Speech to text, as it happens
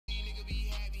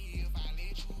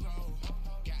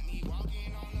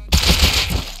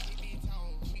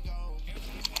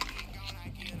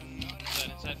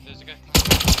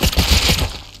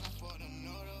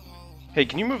Hey,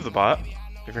 can you move the bot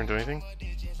if you're gonna do anything?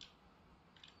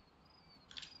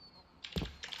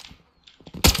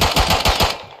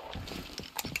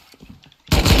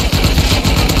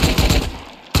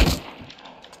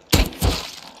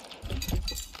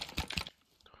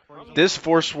 This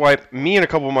force wipe, me and a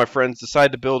couple of my friends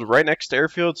decided to build right next to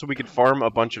airfield so we could farm a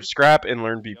bunch of scrap and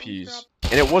learn BPs.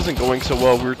 And it wasn't going so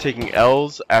well. We were taking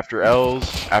L's after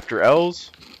L's after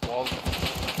L's.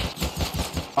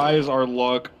 Eyes are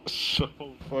luck so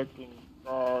fucking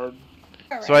hard.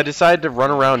 So I decided to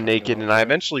run around naked, and I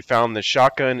eventually found the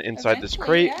shotgun inside this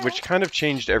crate, which kind of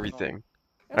changed everything.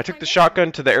 I took the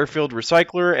shotgun to the airfield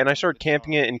recycler, and I started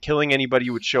camping it and killing anybody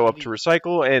who would show up to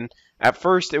recycle, and at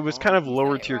first it was kind of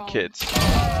lower tier kids.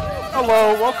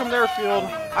 Hello, welcome to airfield.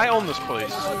 I own this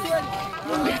place.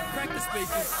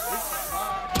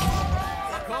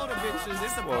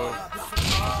 Whoa.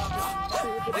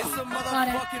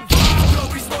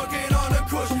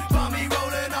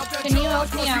 Can you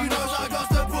help me out?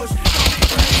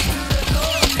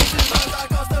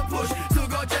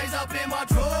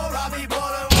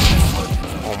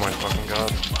 Oh my fucking god.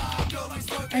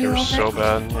 They were so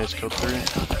bad. I just killed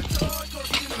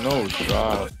 3. No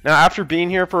shot. Now, after being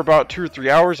here for about 2 or 3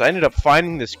 hours, I ended up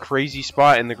finding this crazy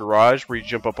spot in the garage where you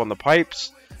jump up on the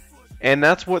pipes. And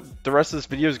that's what the rest of this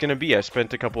video is going to be. I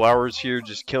spent a couple hours here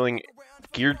just killing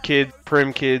geared kids,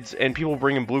 prim kids, and people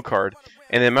bringing blue card.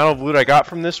 And the amount of loot I got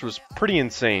from this was pretty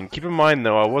insane. Keep in mind,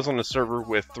 though, I was on a server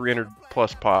with 300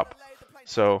 plus pop.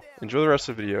 So, enjoy the rest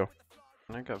of the video.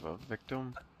 I think I have a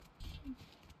victim.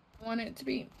 I want it to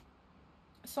be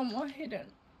somewhat hidden.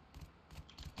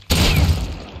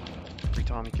 Free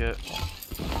Tommy kit.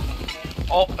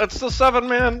 Oh, it's the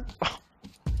 7-man!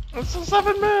 It's the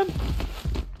 7-man!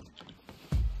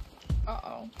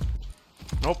 Uh-oh.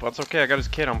 Nope, that's okay. I got his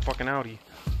kit. I'm fucking outie.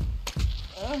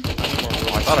 Oh, I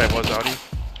thought I was outie.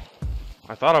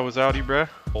 I thought I was outie, bruh.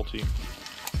 Ulti.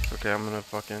 Okay, I'm gonna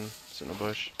fucking sit in a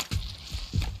bush.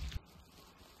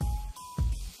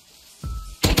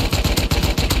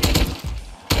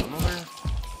 Another.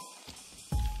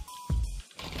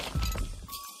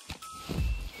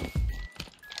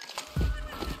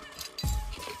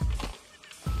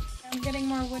 I'm getting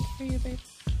more wood for you, babe.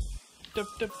 Dip,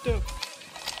 dip, dip.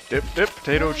 Dip, dip,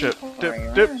 potato chip.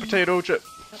 Dip, dip, potato chip.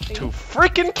 2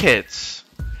 freaking kits!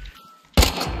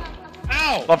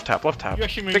 Ow! Left tap, left tap. You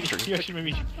actually made Victory.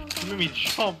 me, you made me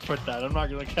jump for that. I'm not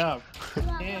gonna cap.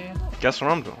 Yeah. Guess what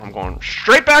I'm doing? I'm going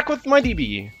straight back with my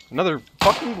DB. Another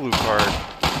fucking blue card.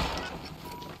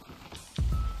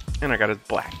 And I got a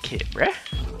black kit, bruh.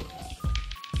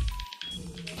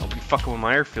 I'll be fucking with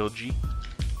my airfield, G.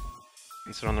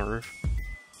 And sit on the roof.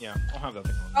 Yeah, I'll have that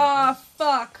thing on. Aw,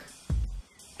 fuck.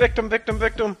 Victim, victim,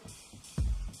 victim.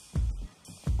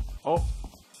 Oh.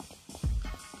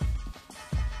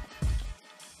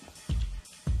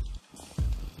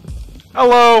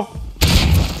 Hello!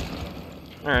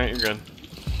 Alright, you're good.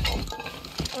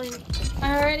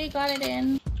 I already got it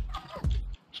in.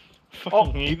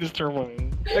 Fucking hate this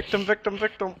turbine. Victim, victim,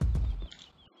 victim.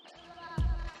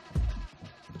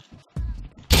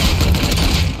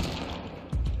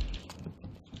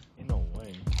 No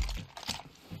way.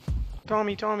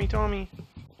 Tommy, Tommy, Tommy.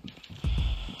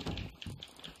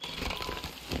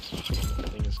 This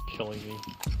thing is killing me.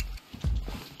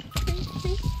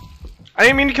 I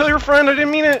didn't mean to kill your friend, I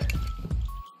didn't mean it!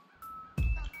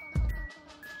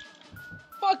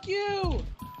 Fuck you!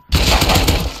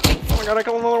 Oh my god, I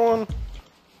killed another one.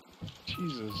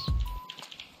 Jesus.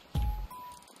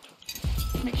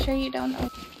 Make sure you don't know.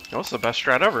 That's the best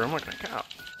strat ever, I'm not gonna cap.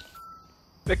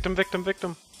 Victim, victim,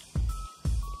 victim.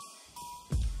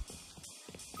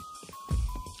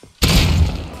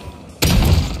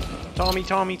 Tommy,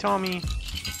 Tommy, Tommy.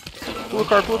 Blue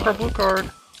card, blue card, blue card.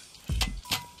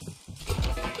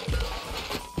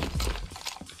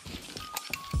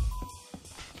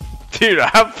 Dude,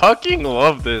 I fucking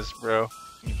love this, bro.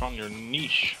 You found your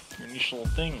niche little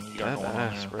thing you got going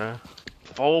on there. Bro.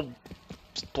 Full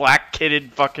black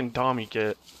kitted fucking Tommy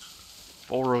kit.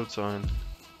 Full road sign.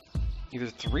 Either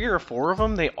 3 or 4 of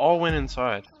them, they all went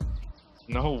inside.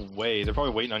 No way, they're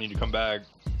probably waiting on you to come back.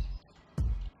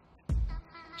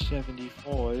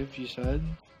 75, you said?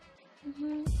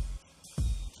 Mm-hmm.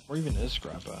 Where even is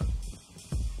scrap at?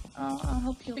 Oh, I'll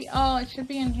help you. Oh, it should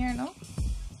be in here, no?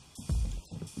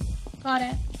 Got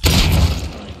it.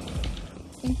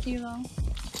 Thank you, though.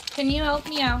 Can you help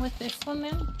me out with this one,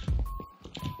 then?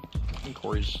 I think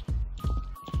Corey's...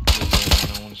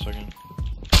 Hold on 1 second.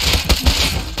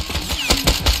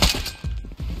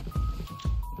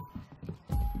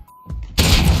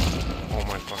 Oh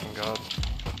my fucking god.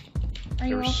 Are They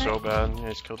you were okay? so bad. I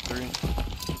just killed 3.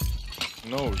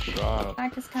 No shot.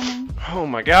 Back is coming. Oh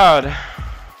my god.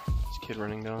 This kid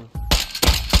running down.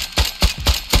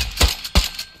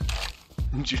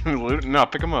 Did you loot? No,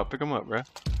 pick him up, bro.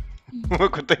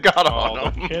 Look what they got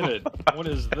on him. Kid, what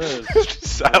is this?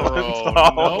 Silence Bro,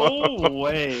 all. no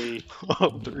way.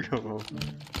 All 3 of them.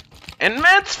 And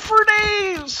Mets for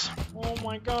days! Oh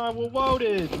my god, we're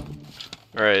loaded.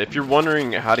 Alright, if you're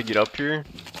wondering how to get up here,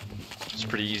 it's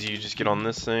pretty easy. You just get on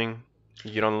this thing,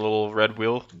 you get on the little red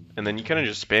wheel, and then you kind of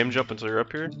just spam jump until you're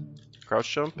up here. Crouch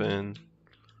jump, and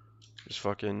just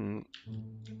fucking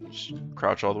just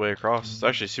crouch all the way across. It's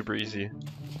actually super easy. You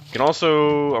can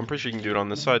also, I'm pretty sure you can do it on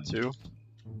this side too.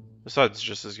 This side's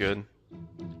just as good.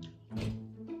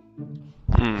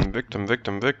 Victim,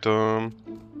 victim, victim.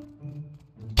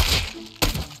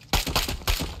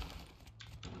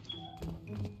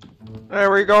 Hey,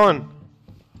 where you going?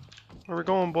 Where we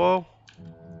going, boy?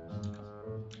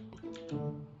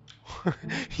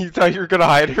 You thought you were gonna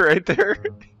hide it right there?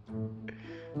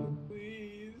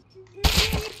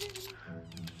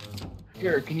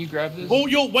 Here, can you grab this? Oh,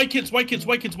 yo, white kids. Hide,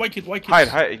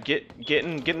 get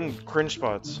in cringe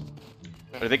spots.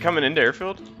 Are they coming into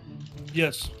airfield?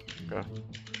 Yes. Okay.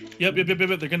 Yep.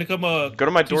 They're gonna come. Go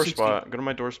to my door 260. spot. Go to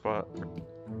my door spot.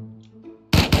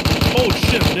 Oh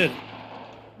shit, I did.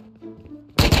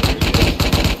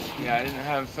 Yeah, I didn't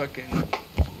have fucking.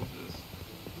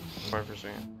 Fine for a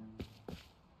second.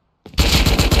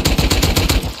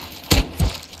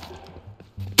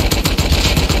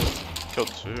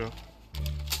 Killed 2.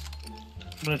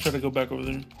 I'm gonna try to go back over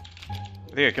there.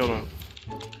 I think I killed him.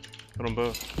 Killed them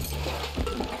both.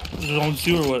 Is it only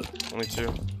 2 or what? Only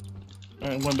 2.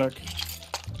 Alright, one back.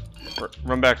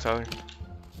 Run back, Tyler.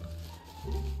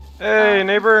 Hey,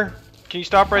 neighbor. Can you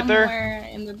stop right there? Somewhere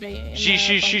in the bay.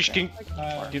 Sheesh. Can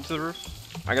you get to the roof?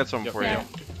 I got something for you.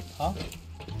 Huh?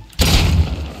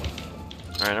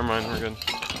 Alright, never mind. We're good.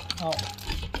 Oh.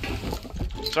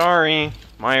 Sorry.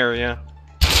 My area.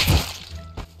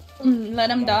 Let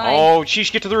him die. Oh,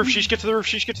 sheesh, get to the roof. Sheesh, get to the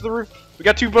roof. We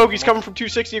got 2 bogeys coming from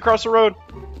 260 across the road.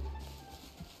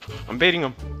 I'm baiting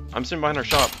them. I'm sitting behind our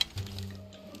shop.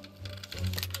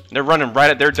 They're running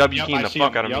right at their W keying the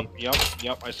fuck out of me.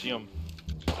 Yep, I see him.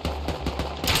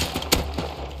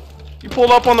 You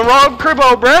pulled up on the wrong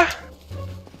cribbo, bruh!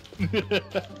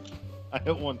 I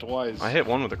hit one twice. I hit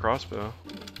one with a crossbow.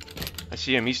 I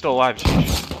see him. He's still alive.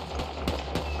 Sheesh.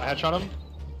 I headshot him.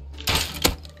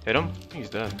 Hit him? He's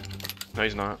dead. No,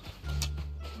 he's not.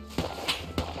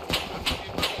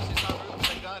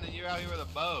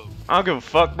 I don't give a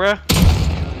fuck, bruh.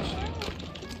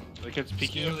 The kid's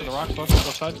peeking in from the rocks,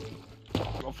 left side.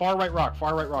 Oh, far right rock,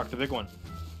 the big one.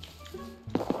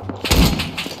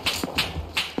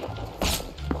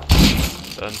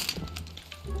 Done.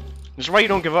 This is why you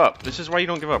don't give up. This is why you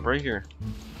don't give up, right here.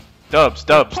 Dubs.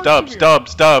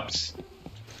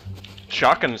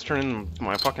 Shotgun is turning into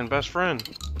my fucking best friend.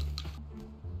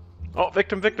 Oh,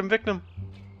 victim.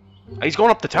 He's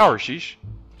going up the tower, sheesh.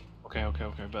 Okay,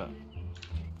 bet.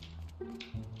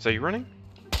 Is that you running?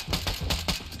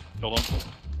 Killed him.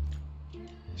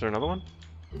 Is there another one?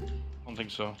 I don't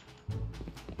think so.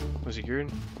 Was he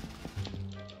geared?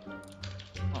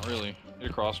 Not really. Need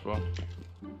a crossbow.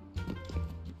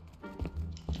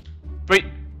 Wait!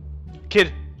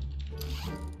 Kid!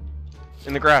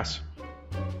 In the grass.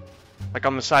 Like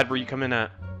on the side where you come in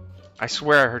at. I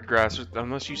swear I heard grass,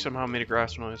 unless you somehow made a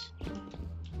grass noise.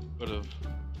 Could've.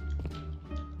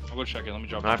 I'll go check it, let me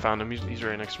drop I found him, he's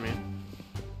right next to me.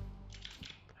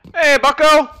 Hey,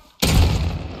 bucko! Did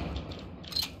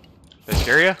I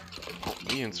scare ya? Oh,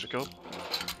 he insta-killed.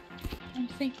 I'm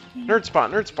thinking. Nerd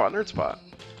spot.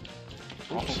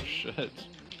 Oh shit.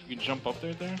 You can jump up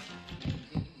there?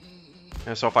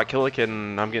 Yeah, so if I kill a kid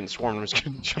and I'm getting swarmed, I'm just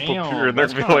gonna jump Damn, up here and they're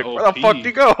that's gonna be like, kinda where the fuck OP. do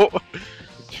you go?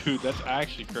 Dude, that's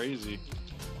actually crazy.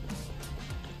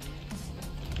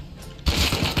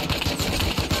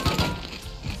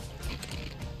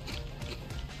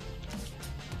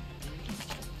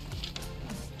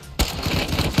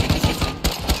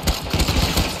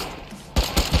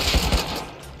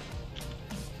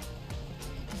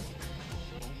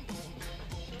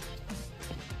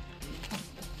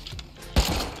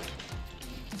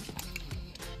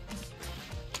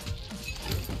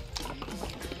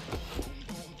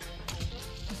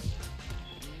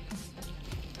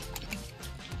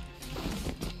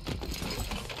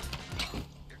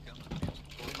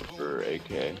 For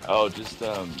AK. Oh, just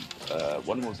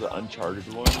one was the Uncharted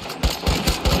one.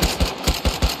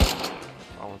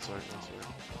 Oh, one second.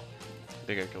 I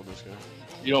think I killed this guy.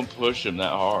 You don't push him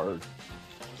that hard.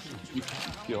 You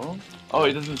kill him? Oh,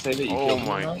 it doesn't say that you killed him.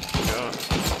 Oh my god.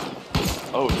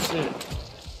 Oh, shit.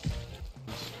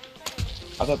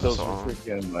 I thought those That's were all.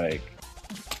 freaking like.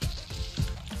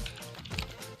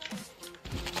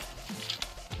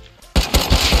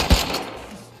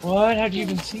 What? How'd you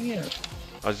even see him?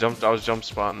 I was jump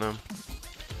spotting them.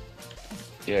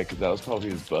 Yeah, because that was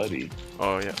probably his buddy.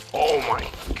 Oh yeah. Oh my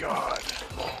god.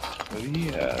 What do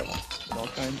you have? All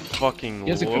kinds of... Fucking He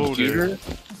has a loaded. computer?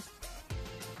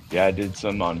 Yeah, I did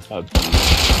some on PUBG.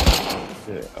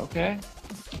 Yeah, okay.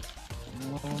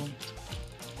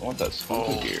 I want that scuba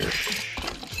Oh, gear.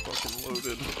 fucking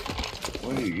loaded.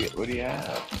 What do you get? What do you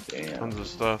have? Damn. Tons of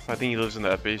stuff. I think he lives in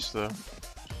that base though.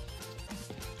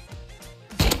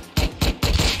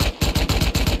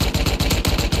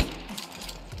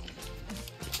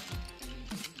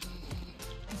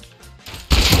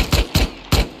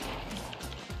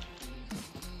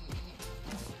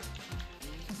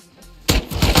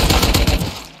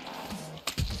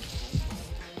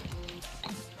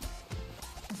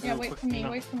 Yeah, wait for me,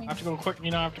 wait for me. I have to go quick,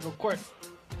 Nina. I have to go quick.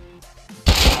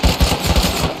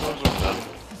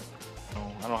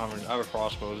 No, I don't have any. I have a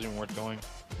crossbow. Is it even worth going?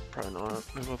 Probably not.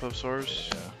 We both have SARS.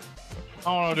 Yeah. I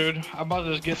don't know, dude. I'm about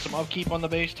to just get some upkeep on the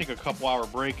base, take a couple-hour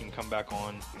break, and come back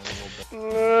on in a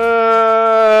little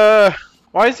bit.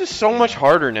 Why is this so much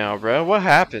harder now, bro? What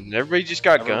happened? Everybody just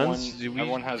got guns? Did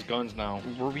Everyone has guns now.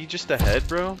 Were we just ahead,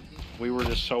 bro? We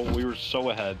were so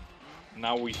ahead.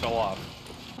 Now we fell off.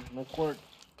 No quick.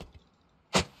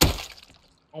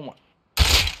 Oh my.